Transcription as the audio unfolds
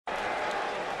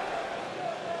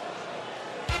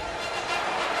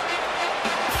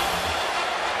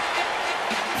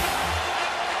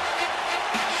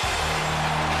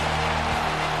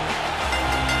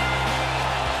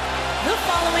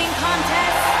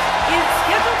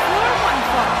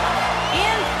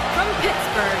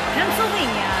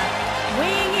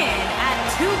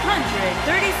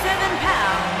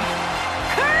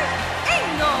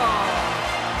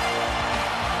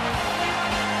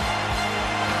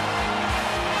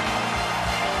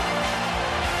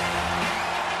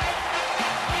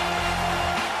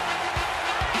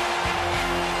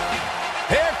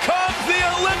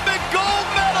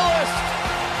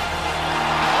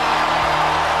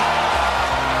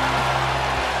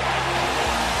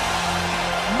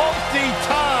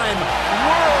two-time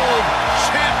world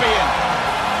champion.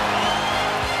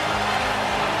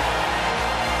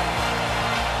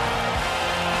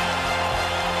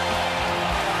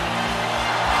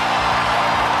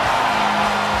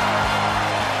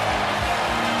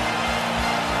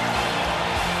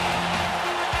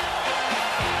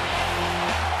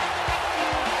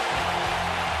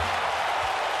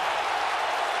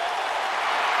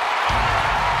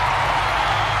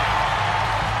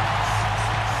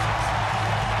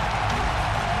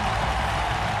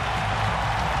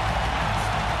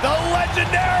 The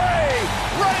legendary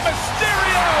Rey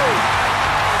Mysterio!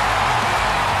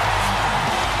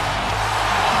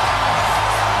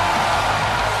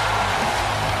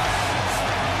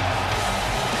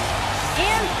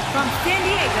 And from San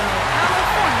Diego,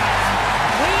 California,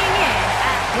 weighing in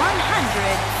at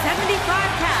 175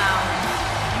 pounds,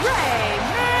 Rey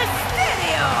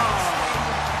Mysterio!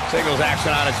 Singles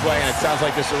action on its way, and it sounds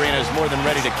like this arena is more than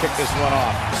ready to kick this one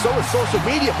off. So is social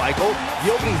media, Michael.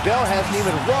 The opening bell hasn't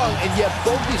even rung, and yet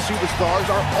both these superstars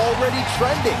are already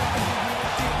trending.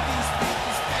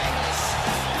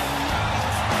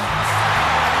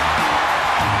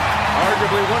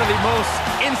 Arguably one of the most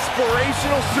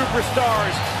inspirational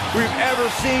superstars we've ever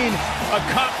seen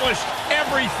accomplish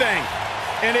everything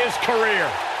in his career.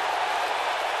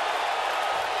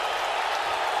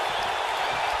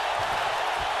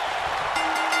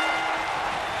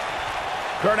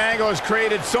 Kurt Angle has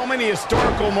created so many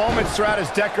historical moments throughout his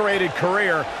decorated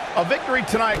career. A victory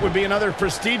tonight would be another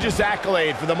prestigious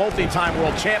accolade for the multi-time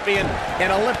world champion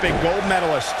and Olympic gold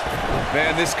medalist.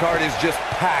 Man, this card is just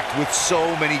packed with so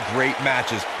many great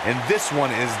matches, and this one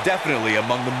is definitely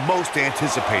among the most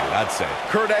anticipated, I'd say.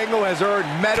 Kurt Angle has earned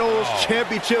medals,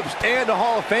 championships, and a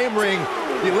Hall of Fame ring.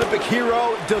 The Olympic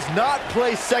hero does not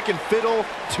play second fiddle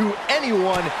to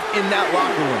anyone in that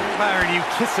locker room. Are you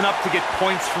kissing up to get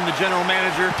points from the general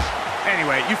manager?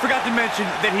 Anyway, you forgot to mention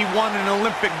that he won an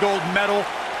Olympic gold medal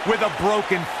with a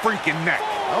broken freaking neck.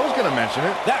 I was going to mention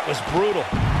it. That was brutal.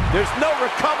 There's no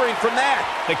recovering from that.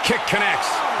 The kick connects.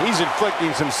 He's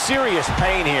inflicting some serious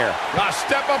pain here. A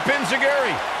step up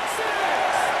enziguri.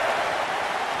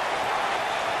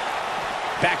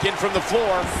 Back in from the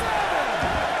floor.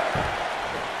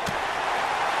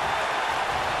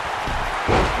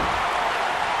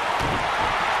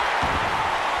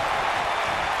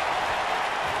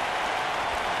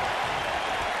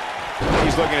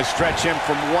 He's looking to stretch him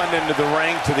from one end of the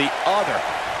ring to the other.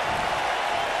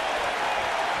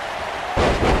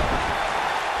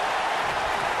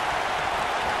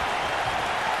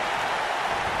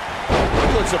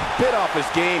 He looks a bit off his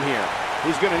game here.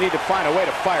 He's going to need to find a way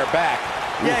to fire back.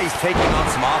 Yeah, he's taking on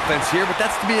some offense here, but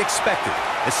that's to be expected,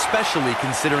 especially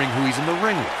considering who he's in the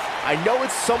ring with. I know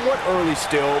it's somewhat early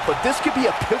still, but this could be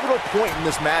a pivotal point in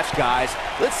this match, guys.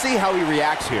 Let's see how he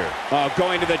reacts here.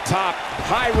 Going to the top,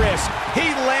 high risk. He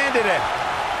landed it.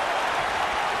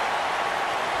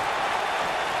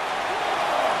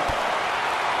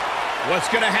 What's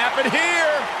going to happen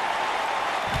here?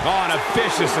 Oh, an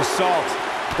vicious assault.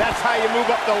 That's how you move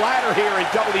up the ladder here in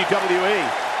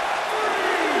WWE.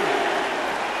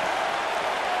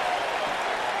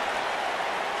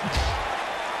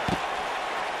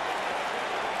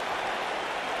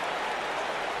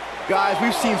 Guys,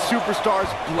 we've seen superstars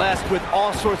blessed with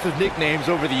all sorts of nicknames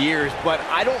over the years, but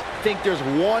I don't think there's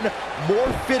one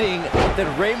more fitting than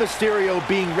Rey Mysterio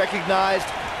being recognized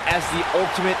as the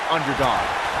ultimate underdog.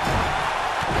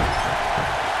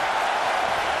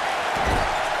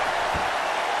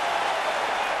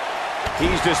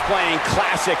 He's displaying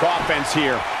classic offense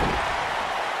here.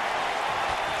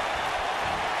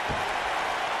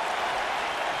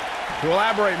 To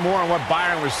elaborate more on what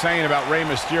Byron was saying about Rey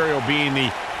Mysterio being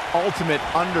the ultimate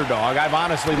underdog, I've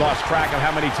honestly lost track of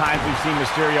how many times we've seen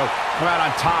Mysterio come out on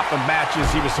top of matches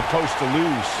he was supposed to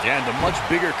lose. Yeah, and a much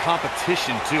bigger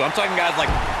competition, too. I'm talking guys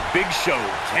like Big Show,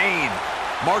 Kane,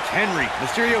 Mark Henry.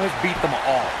 Mysterio has beat them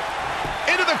all.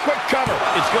 Into the quick cover.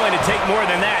 It's going to take more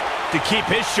than that to keep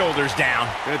his shoulders down.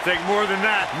 Gonna take more than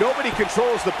that. Nobody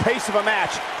controls the pace of a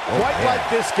match quite like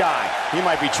this guy. He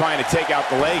might be trying to take out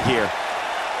the leg here.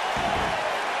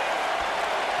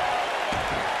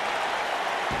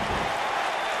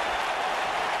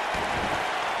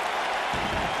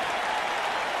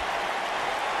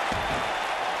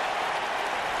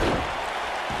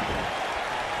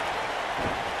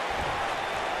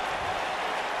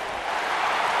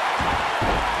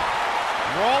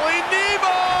 Rolling knee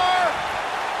bar.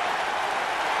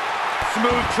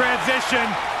 Smooth transition.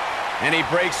 And he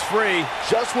breaks free.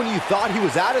 Just when you thought he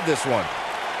was out of this one.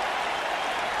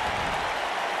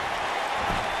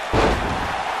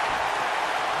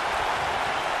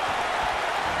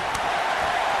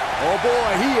 boy,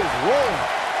 he is rolling.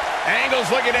 Angle's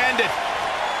looking to end it.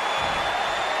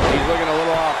 He's looking a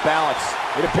little off balance.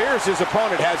 It appears his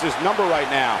opponent has his number right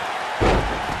now.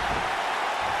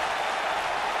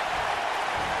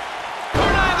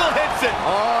 Kurt Angle hits it.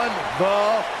 On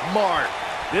the mark.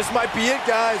 This might be it,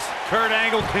 guys. Kurt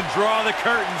Angle can draw the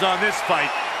curtains on this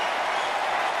fight.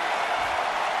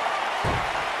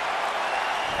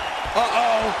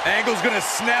 Uh-oh. Angle's gonna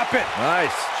snap it.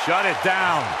 Nice. Shut it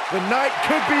down. The night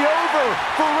could be over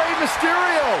for Rey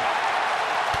Mysterio.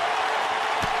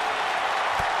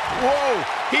 Whoa,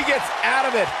 he gets out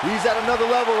of it. He's at another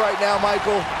level right now,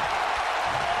 Michael.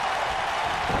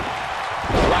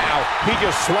 Wow, he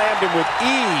just slammed him with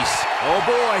ease. Oh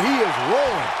boy, he is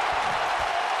rolling.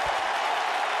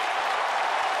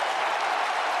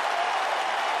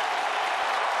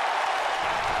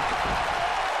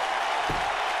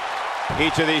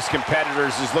 Each of these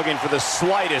competitors is looking for the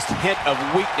slightest hint of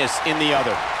weakness in the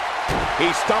other.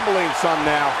 He's stumbling some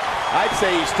now. I'd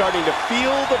say he's starting to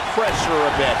feel the pressure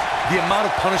a bit. The amount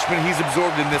of punishment he's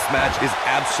absorbed in this match is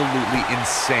absolutely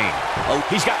insane. Oh,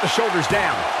 he's got the shoulders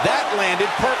down. That landed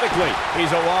perfectly.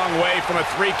 He's a long way from a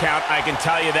 3 count, I can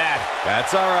tell you that.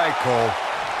 That's all right, Cole.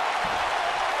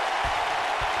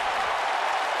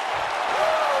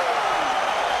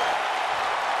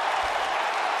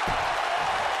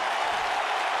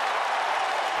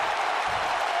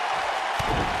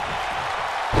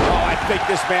 I think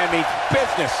this man means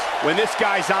business. When this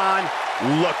guy's on,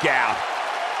 look out.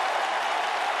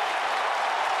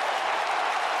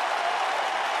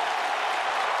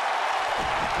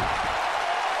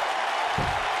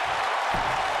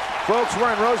 Folks,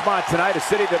 we're in Rosemont tonight, a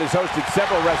city that has hosted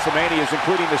several WrestleManias,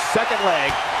 including the second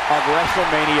leg of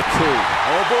WrestleMania 2.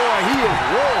 Oh boy, he is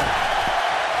rolling.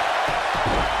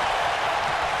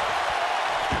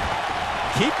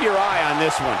 Keep your eye on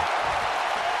this one.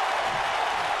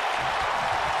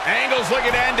 Angle's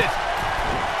looking to end it.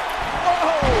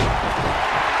 Oh!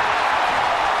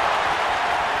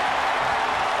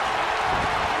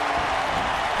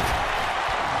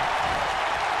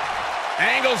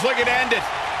 Angle's looking to end it.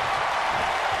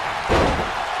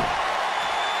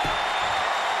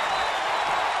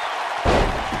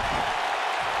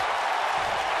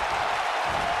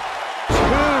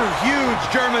 Two huge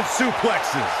German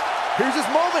suplexes. Here's his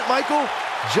moment, Michael.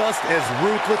 Just as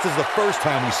ruthless as the first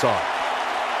time we saw it.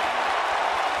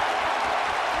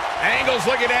 Angle's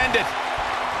looking to end it.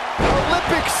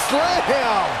 Olympic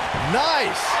slam.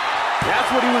 Nice.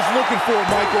 That's what he was looking for,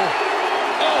 Michael.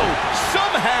 Oh,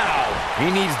 somehow.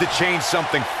 He needs to change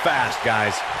something fast,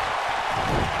 guys.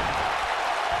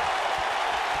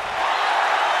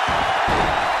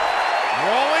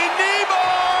 Rolling knee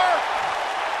bar.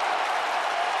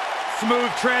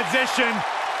 Smooth transition.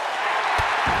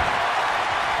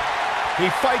 He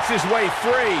fights his way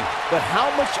free. But how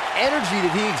much energy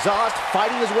did he exhaust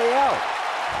fighting his way out?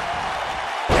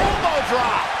 Elbow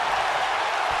drop.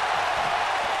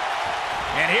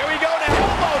 And here we go to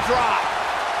elbow drop.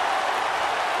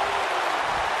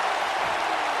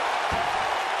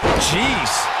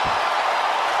 Jeez.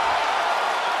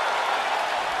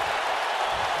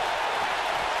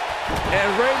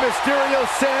 And Rey Mysterio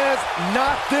says,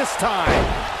 not this time.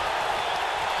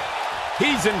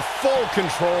 He's in full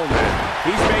control now.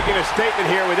 He's making a statement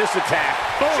here with this attack.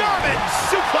 Boom. German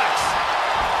suplex.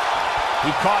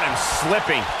 He caught him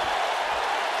slipping.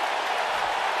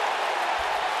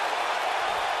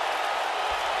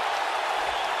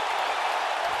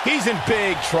 He's in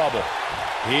big trouble.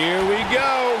 Here we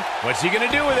go. What's he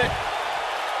gonna do with it?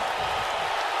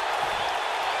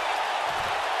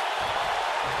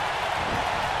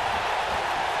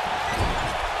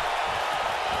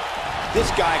 This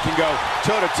guy can go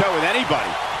toe-to-toe with anybody.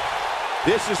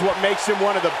 This is what makes him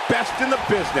one of the best in the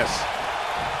business.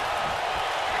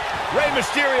 Rey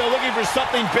Mysterio looking for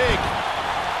something big.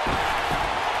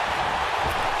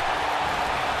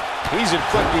 He's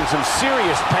inflicting some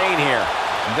serious pain here.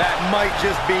 That might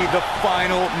just be the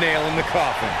final nail in the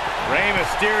coffin. Rey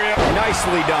Mysterio.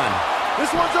 Nicely done.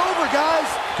 This one's over, guys.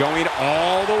 Going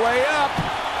all the way up.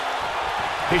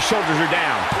 His shoulders are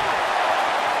down.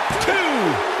 2,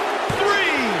 3.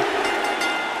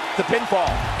 The pinfall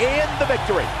and the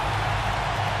victory.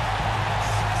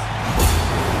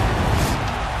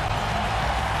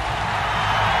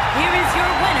 Here is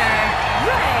your winner,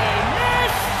 Rey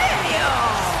Mysterio.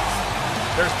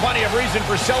 There's plenty of reason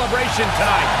for celebration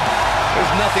tonight.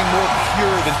 There's nothing more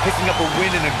pure than picking up a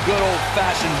win in a good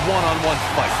old-fashioned one-on-one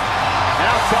fight. And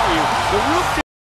I'll tell you, the roof